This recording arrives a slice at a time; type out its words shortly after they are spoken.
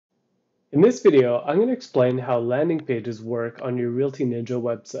In this video, I'm going to explain how landing pages work on your RealtyNinja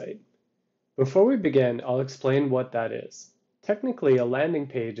website. Before we begin, I'll explain what that is. Technically, a landing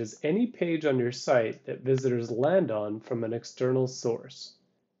page is any page on your site that visitors land on from an external source.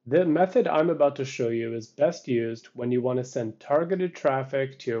 The method I'm about to show you is best used when you want to send targeted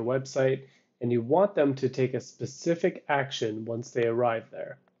traffic to your website and you want them to take a specific action once they arrive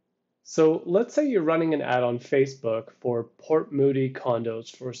there. So let's say you're running an ad on Facebook for Port Moody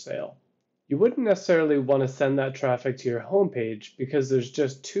condos for sale. You wouldn't necessarily want to send that traffic to your homepage because there's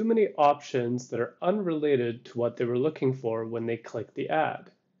just too many options that are unrelated to what they were looking for when they click the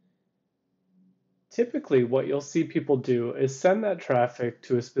ad. Typically, what you'll see people do is send that traffic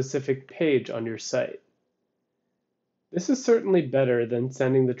to a specific page on your site. This is certainly better than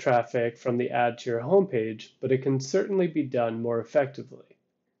sending the traffic from the ad to your homepage, but it can certainly be done more effectively.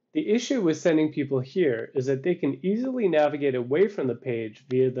 The issue with sending people here is that they can easily navigate away from the page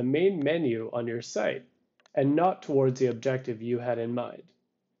via the main menu on your site, and not towards the objective you had in mind.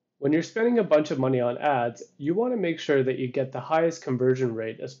 When you're spending a bunch of money on ads, you want to make sure that you get the highest conversion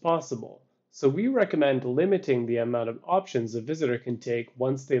rate as possible, so we recommend limiting the amount of options a visitor can take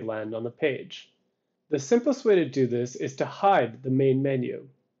once they land on the page. The simplest way to do this is to hide the main menu.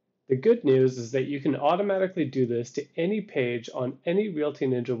 The good news is that you can automatically do this to any page on any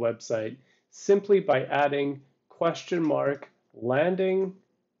RealtyNinja website simply by adding $landing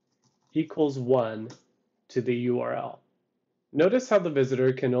equals 1 to the URL. Notice how the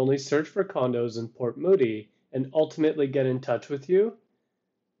visitor can only search for condos in Port Moody and ultimately get in touch with you.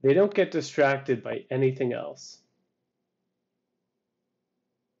 They don't get distracted by anything else.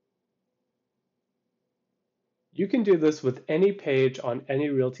 You can do this with any page on any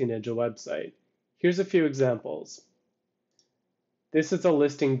RealtyNinja website. Here's a few examples. This is a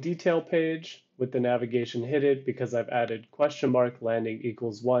listing detail page with the navigation hidden because I've added $landing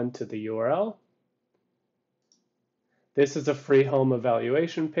equals 1 to the URL. This is a free home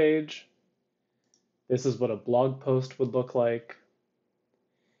evaluation page. This is what a blog post would look like.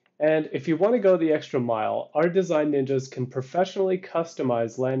 And if you want to go the extra mile, our design ninjas can professionally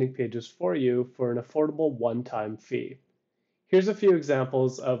customize landing pages for you for an affordable one-time fee. Here's a few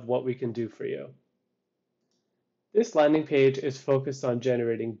examples of what we can do for you. This landing page is focused on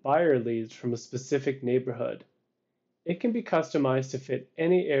generating buyer leads from a specific neighborhood. It can be customized to fit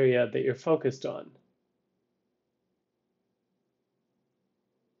any area that you're focused on.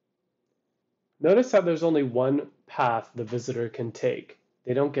 Notice how there's only one path the visitor can take.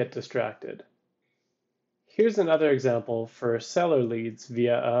 They don't get distracted. Here's another example for seller leads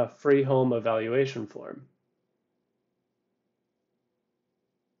via a free home evaluation form.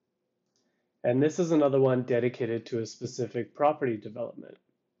 And this is another one dedicated to a specific property development.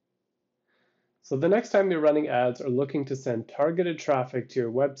 So the next time you're running ads or looking to send targeted traffic to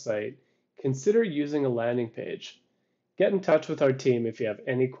your website, consider using a landing page. Get in touch with our team if you have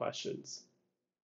any questions.